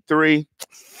 13-3.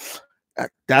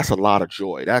 That's a lot of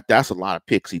joy. That's a lot of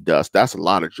pixie dust. That's a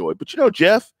lot of joy. But you know,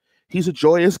 Jeff, he's a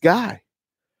joyous guy.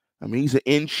 I mean, he's an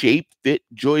in shape, fit,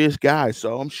 joyous guy.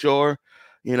 So I'm sure,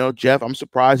 you know, Jeff, I'm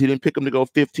surprised he didn't pick him to go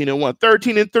 15-1.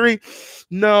 13-3?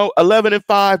 No.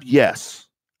 11-5? Yes.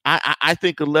 I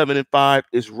think 11-5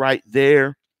 is right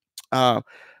there.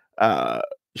 Shanae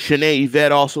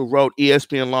Yvette also wrote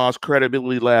ESPN lost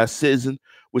credibility last season,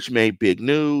 which made big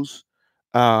news.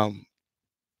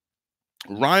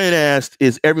 Ryan asked,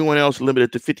 is everyone else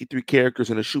limited to 53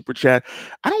 characters in a super chat?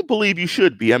 I don't believe you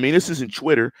should be. I mean, this isn't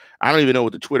Twitter. I don't even know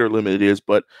what the Twitter limit is,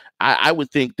 but I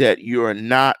would think that you're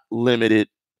not limited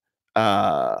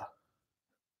to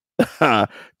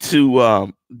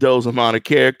those amount of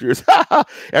characters.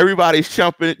 Everybody's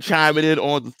chiming in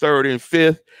on the 3rd and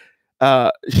 5th.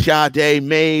 Sade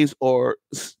Mays, or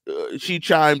she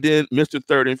chimed in, Mr.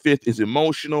 3rd and 5th is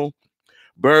emotional.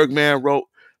 Bergman wrote,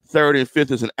 3rd and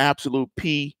 5th is an absolute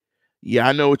P. Yeah,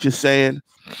 I know what you're saying.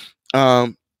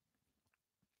 Bergman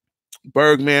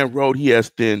wrote he has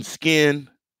thin skin.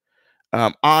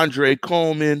 Andre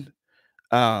Coleman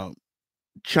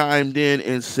chimed in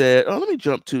and said, let me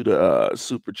jump to the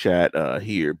super chat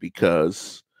here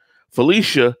because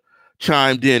Felicia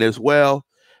chimed in as well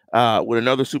with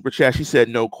another super chat. She said,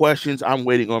 no questions. I'm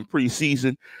waiting on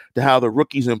preseason to how the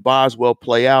rookies in Boswell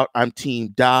play out. I'm Team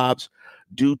Dobbs.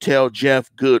 Do tell Jeff,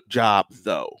 good job,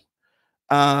 though.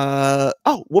 Well,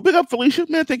 big up Felicia,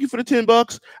 man. Thank you for the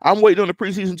 $10. I'm waiting on the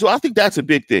preseason too. I think that's a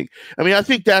big thing. I mean, I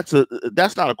think that's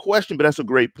not a question, but that's a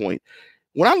great point.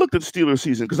 When I looked at the Steelers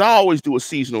season, because I always do a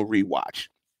seasonal rewatch,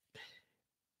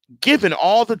 given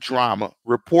all the drama,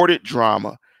 reported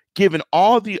drama, given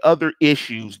all the other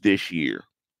issues this year,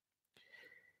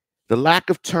 the lack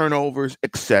of turnovers,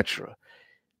 etc.,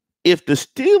 if the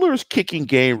Steelers kicking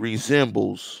game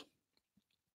resembles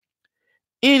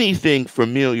anything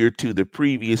familiar to the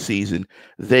previous season,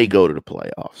 they go to the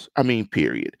playoffs. I mean,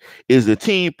 period. Is the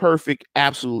team perfect?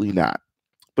 Absolutely not.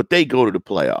 but they go to the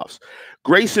playoffs.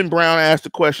 Grayson Brown asked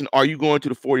the question, are you going to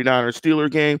the 49ers Steeler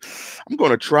game? I'm going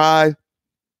to try.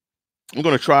 I'm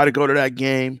going to try to go to that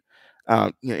game.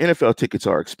 NFL tickets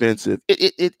are expensive,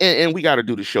 and we got to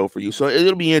do the show for you. So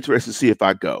it'll be interesting to see if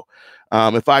I go.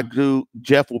 If I do,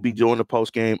 Jeff will be doing the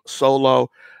post game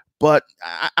solo, but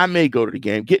I may go to the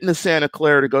game. Getting to Santa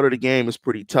Clara to go to the game is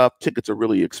pretty tough. Tickets are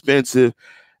really expensive.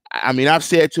 I mean, I've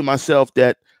said to myself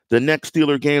that the next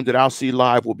Steeler game that I'll see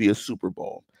live will be a Super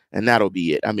Bowl, and that'll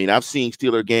be it. I mean, I've seen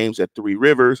Steeler games at Three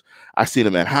Rivers. I've seen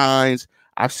them at Heinz.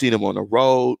 I've seen them on the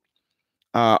road.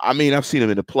 I've seen them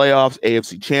in the playoffs,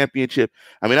 AFC Championship.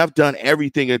 I mean, I've done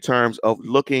everything in terms of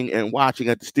looking and watching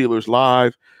at the Steelers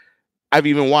live. I've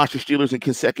even watched the Steelers in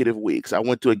consecutive weeks. I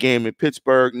went to a game in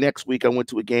Pittsburgh. Next week, I went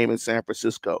to a game in San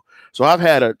Francisco. So I've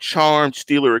had a charmed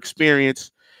Steeler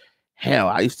experience. Hell,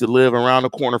 I used to live around the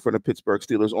corner from the Pittsburgh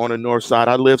Steelers on the north side.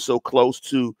 I lived so close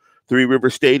to Three River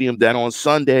Stadium that on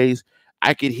Sundays,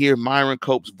 I could hear Myron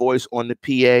Cope's voice on the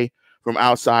PA from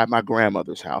outside my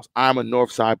grandmother's house. I'm a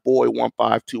Northside boy,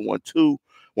 15212,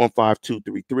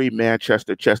 15233,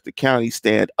 Manchester, Chester County,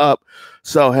 stand up.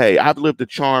 So, hey, I've lived a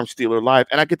charmed Steeler life,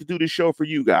 and I get to do this show for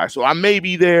you guys. So I may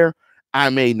be there, I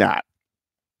may not.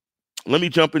 Let me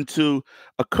jump into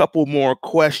a couple more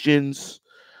questions.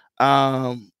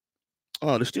 The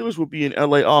Steelers will be in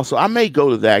LA also. I may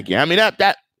go to that game. I mean,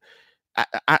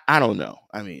 I don't know.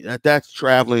 I mean, that's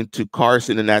traveling to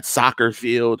Carson in that soccer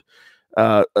field.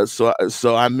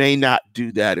 So I may not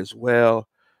do that as well.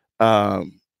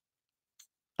 Dave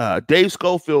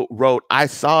Schofield wrote, I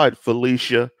saw it,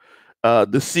 Felicia.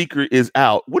 The secret is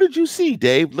out. What did you see,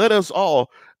 Dave? Let us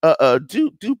all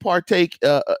do partake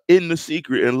in the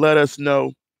secret and let us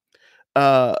know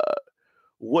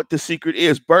what the secret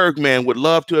is. Bergman would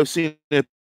love to have seen a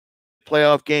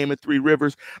playoff game at Three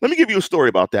Rivers. Let me give you a story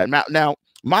about that. Now,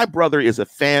 my brother is a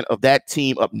fan of that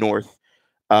team up north.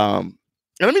 And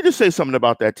let me just say something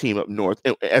about that team up north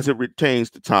as it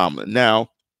pertains to Tomlin. Now,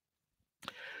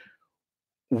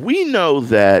 we know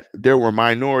that there were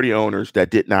minority owners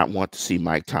that did not want to see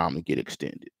Mike Tomlin get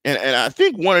extended. And I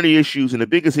think one of the issues and the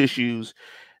biggest issues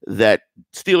that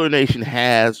Steeler Nation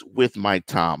has with Mike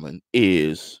Tomlin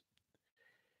is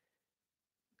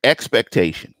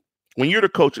expectation. When you're the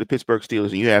coach of the Pittsburgh Steelers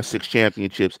and you have 6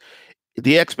 championships,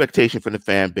 the expectation from the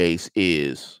fan base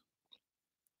is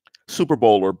Super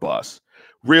Bowl or bust.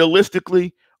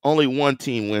 Realistically, only one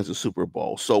team wins a Super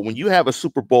Bowl. So when you have a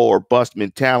Super Bowl or bust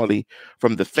mentality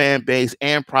from the fan base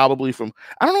and probably from,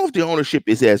 I don't know if the ownership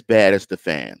is as bad as the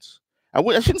fans. I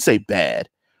shouldn't say bad.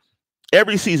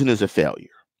 Every season is a failure.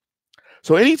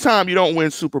 So anytime you don't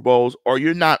win Super Bowls or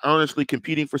you're not earnestly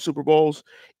competing for Super Bowls,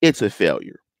 it's a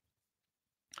failure.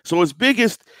 So his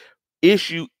biggest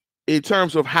issue in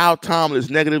terms of how Tomlin is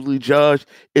negatively judged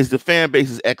is the fan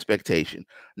base's expectation.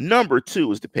 Number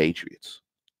 2 is the Patriots.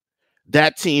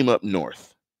 That team up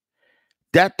north.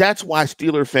 That's why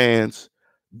Steeler fans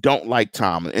don't like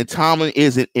Tomlin. And Tomlin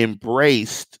isn't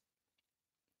embraced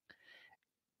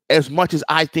as much as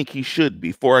I think he should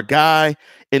be for a guy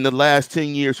in the last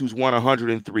 10 years who's won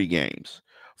 103 games,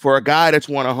 for a guy that's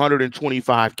won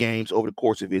 125 games over the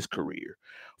course of his career,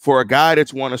 for a guy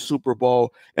that's won a Super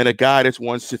Bowl and a guy that's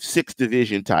won 6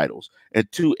 division titles and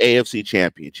 2 AFC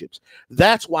championships.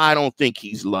 That's why I don't think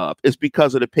he's loved. It's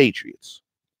because of the Patriots.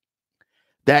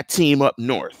 That team up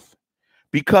north,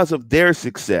 because of their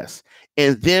success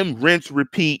and them rinse,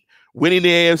 repeat, winning the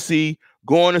AFC,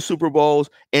 going to Super Bowls,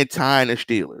 and tying the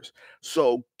Steelers.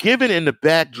 So given in the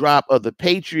backdrop of the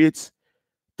Patriots,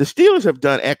 the Steelers have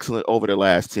done excellent over the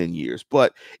last 10 years.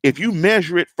 But if you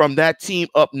measure it from that team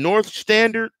up north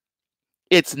standard,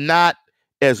 it's not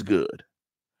as good.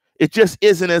 It just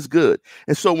isn't as good.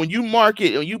 And so when you mark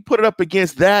it and you put it up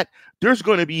against that, there's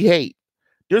going to be hate.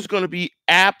 There's going to be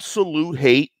absolute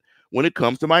hate when it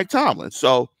comes to Mike Tomlin.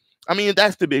 So, I mean,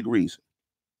 that's the big reason.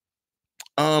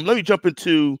 Let me jump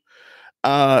into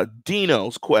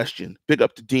Dino's question. Big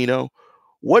up to Dino.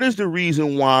 What is the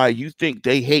reason why you think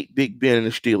they hate Big Ben and the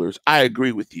Steelers? I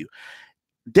agree with you.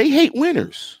 They hate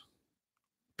winners.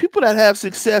 People that have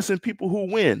success and people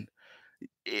who win.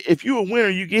 If you're a winner,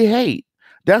 you get hate.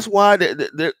 That's why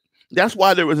that's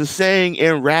why there was a saying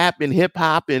in rap and hip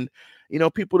hop and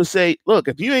people to say, look,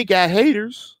 if you ain't got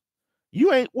haters,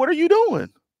 what are you doing?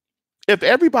 If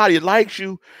everybody likes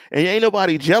you and ain't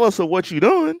nobody jealous of what you're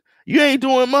doing, you ain't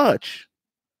doing much.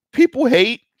 People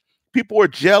hate. People are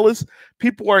jealous.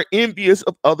 People are envious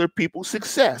of other people's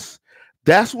success.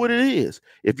 That's what it is.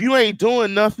 If you ain't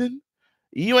doing nothing,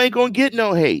 you ain't going to get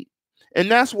no hate. And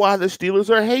that's why the Steelers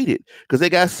are hated, because they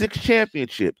got 6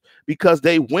 championships, because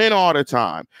they win all the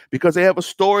time, because they have a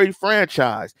storied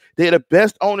franchise. They're the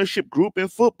best ownership group in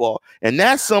football. And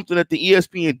that's something that the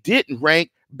ESPN didn't rank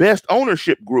best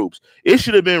ownership groups. It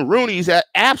should have been Rooney's at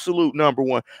absolute number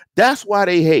 1. That's why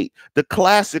they hate the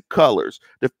classic colors,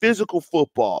 the physical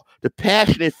football, the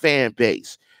passionate fan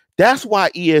base. That's why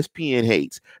ESPN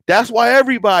hates. That's why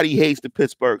everybody hates the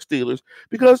Pittsburgh Steelers,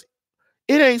 because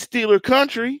it ain't Steeler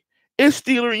country. It's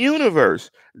Steeler universe.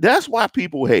 That's why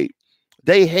people hate.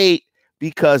 They hate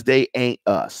because they ain't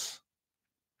us.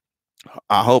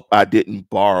 I hope I didn't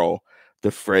borrow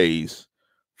the phrase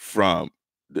from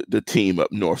the team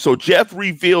up north. So Jeff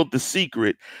revealed the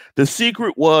secret. The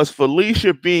secret was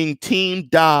Felicia being Team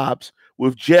Dobbs,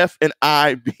 with Jeff and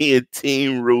I being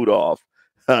Team Rudolph.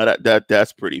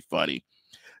 That's pretty funny.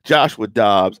 Joshua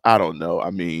Dobbs, I don't know.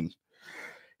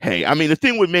 Hey, the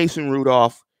thing with Mason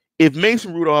Rudolph, if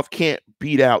Mason Rudolph can't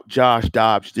beat out Josh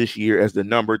Dobbs this year as the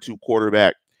number 2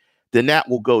 quarterback, then that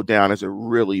will go down as a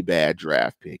really bad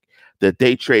draft pick. That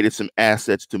they traded some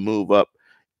assets to move up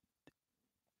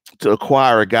to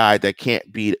acquire a guy that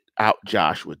can't beat out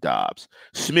Joshua Dobbs.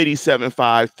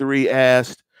 Smitty753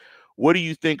 asked, what do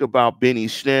you think about Benny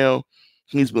Snell?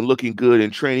 He's been looking good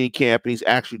in training camp, and he's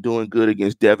actually doing good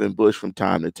against Devin Bush from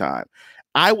time to time.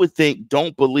 I would think,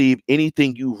 don't believe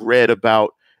anything you've read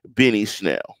about Benny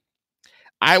Snell.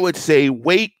 I would say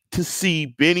wait to see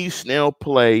Benny Snell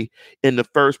play in the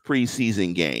first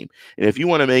preseason game. And if you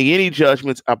want to make any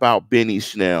judgments about Benny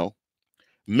Snell,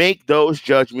 make those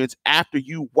judgments after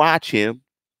you watch him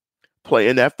play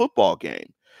in that football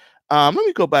game. Let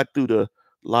me go back through the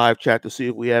live chat to see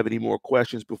if we have any more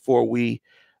questions before we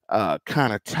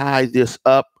kind of tie this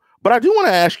up. But I do want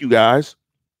to ask you guys,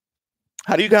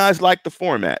 how do you guys like the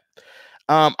format?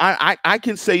 I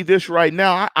can say this right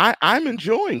now. I'm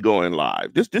enjoying going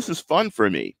live. This is fun for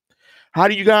me. How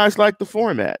do you guys like the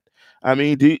format? How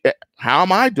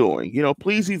am I doing?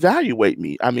 Please evaluate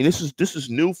me. This is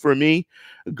new for me,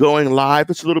 going live.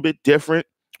 It's a little bit different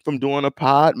from doing a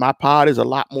pod. My pod is a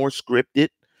lot more scripted.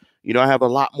 I have a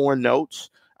lot more notes.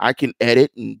 I can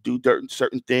edit and do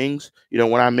certain things.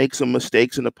 When I make some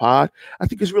mistakes in the pod, I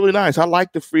think it's really nice. I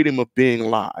like the freedom of being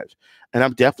live. And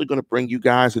I'm definitely going to bring you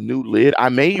guys a new lid. I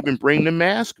may even bring the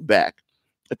mask back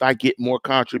if I get more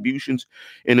contributions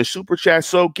in the super chat.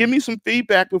 So give me some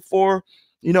feedback before,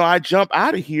 I jump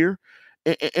out of here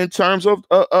in terms of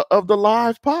the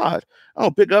live pod. Oh,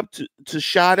 big up to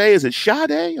Sade. Is it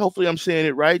Sade? Hopefully I'm saying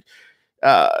it right.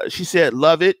 She said,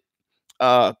 love it.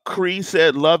 Cree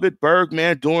said, love it.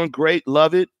 Bergman, doing great.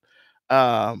 Love it.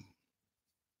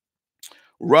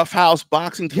 Rough House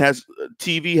Boxing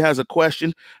TV has a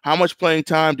question. How much playing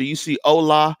time do you see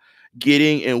Ola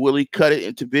getting, and will he cut it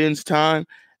into Ben's time?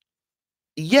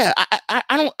 Yeah, I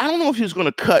don't know if he's going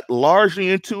to cut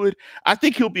largely into it. I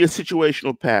think he'll be a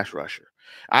situational pass rusher.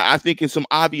 I think in some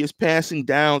obvious passing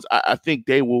downs, I think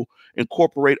they will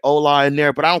incorporate Ola in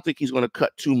there, but I don't think he's going to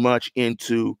cut too much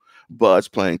into Bud's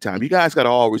playing time. You guys got to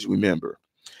always remember,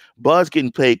 Bud's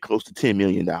getting paid close to $10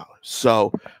 million.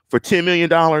 So for $10 million,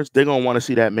 they're going to want to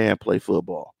see that man play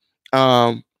football.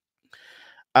 Shanae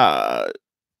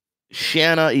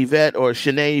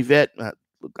Yvette,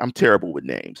 I'm terrible with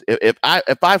names. If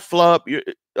I flub your,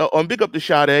 big up to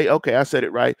Sade. Okay, I said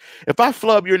it right. If I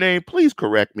flub your name, please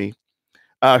correct me.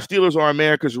 Steelers are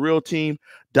America's real team.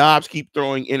 Dobbs keep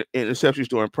throwing interceptions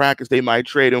during practice. They might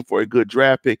trade him for a good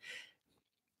draft pick.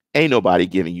 Ain't nobody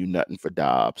giving you nothing for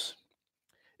Dobbs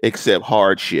except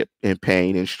hardship and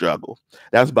pain and struggle.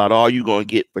 That's about all you're going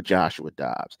to get for Joshua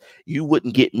Dobbs. You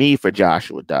wouldn't get me for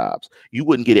Joshua Dobbs. You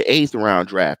wouldn't get an 8th round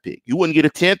draft pick. You wouldn't get a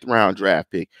 10th round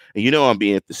draft pick. And I'm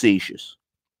being facetious.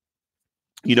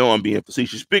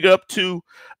 Big up to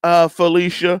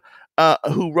Felicia,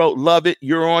 who wrote, love it.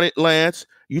 You're on it, Lance.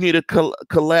 You need a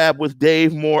collab with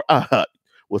Dave Moore.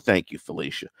 Well, thank you,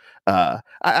 Felicia. I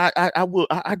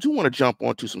do want to jump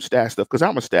onto some stat stuff because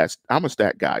I'm a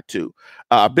stat guy too.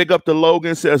 Big up to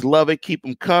Logan, says love it, keep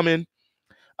them coming.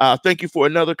 Thank you for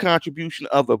another contribution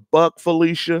of $1,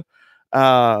 Felicia.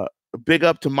 Big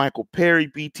up to Michael Perry,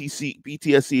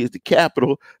 BTSC is the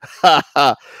capital.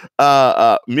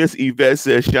 Miss Yvette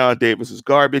says Sean Davis is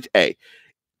garbage. Hey,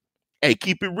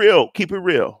 keep it real.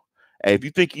 Hey, if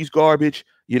you think he's garbage,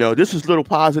 this is a little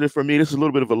positive for me. This is a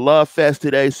little bit of a love fest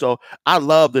today. So I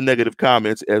love the negative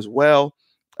comments as well.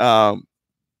 So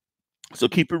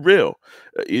keep it real.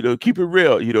 Keep it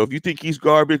real. If you think he's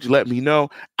garbage, let me know.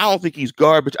 I don't think he's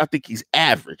garbage. I think he's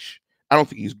average. I don't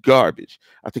think he's garbage.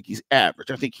 I think he's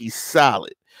average. I think he's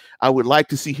solid. I would like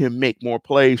to see him make more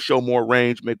plays, show more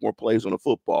range, make more plays on the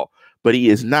football. But he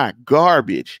is not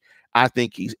garbage. I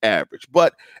think he's average.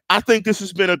 But I think this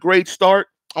has been a great start.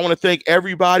 I want to thank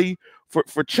everybody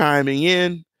for chiming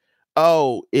in.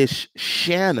 Oh, it's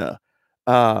Shanna.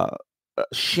 Uh,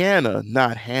 Shanna,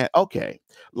 not Han. Okay.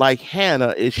 Like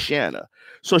Hannah is Shanna.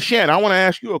 So, Shanna, I want to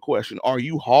ask you a question. Are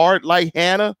you hard like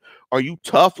Hannah? Are you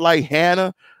tough like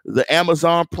Hannah? The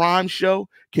Amazon Prime show?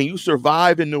 Can you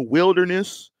survive in the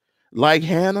wilderness like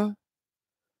Hannah?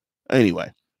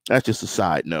 Anyway, that's just a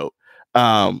side note.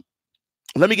 Um,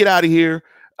 Let me get out of here.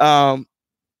 Um,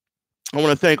 I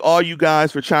want to thank all you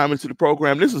guys for chiming into the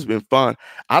program. This has been fun.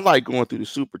 I like going through the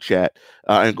super chat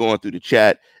and going through the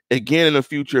chat. Again, in the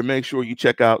future, make sure you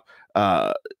check out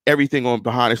everything on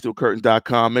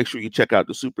BehindTheSteelCurtain.com. Make sure you check out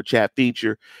the super chat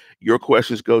feature. Your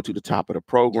questions go to the top of the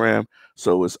program.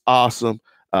 So it's awesome.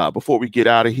 Before we get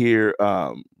out of here,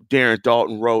 Darren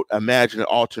Dalton wrote, imagine an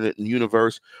alternate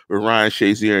universe where Ryan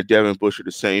Shazier and Devin Bush are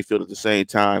the same field at the same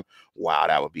time. Wow,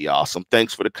 that would be awesome.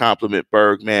 Thanks for the compliment,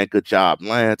 Berg, man. Good job,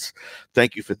 Lance.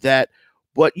 Thank you for that.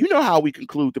 But you know how we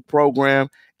conclude the program.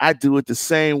 I do it the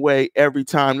same way every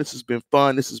time. This has been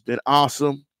fun. This has been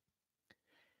awesome.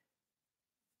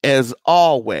 As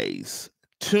always,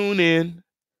 tune in,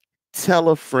 tell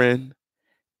a friend,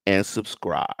 and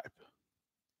subscribe.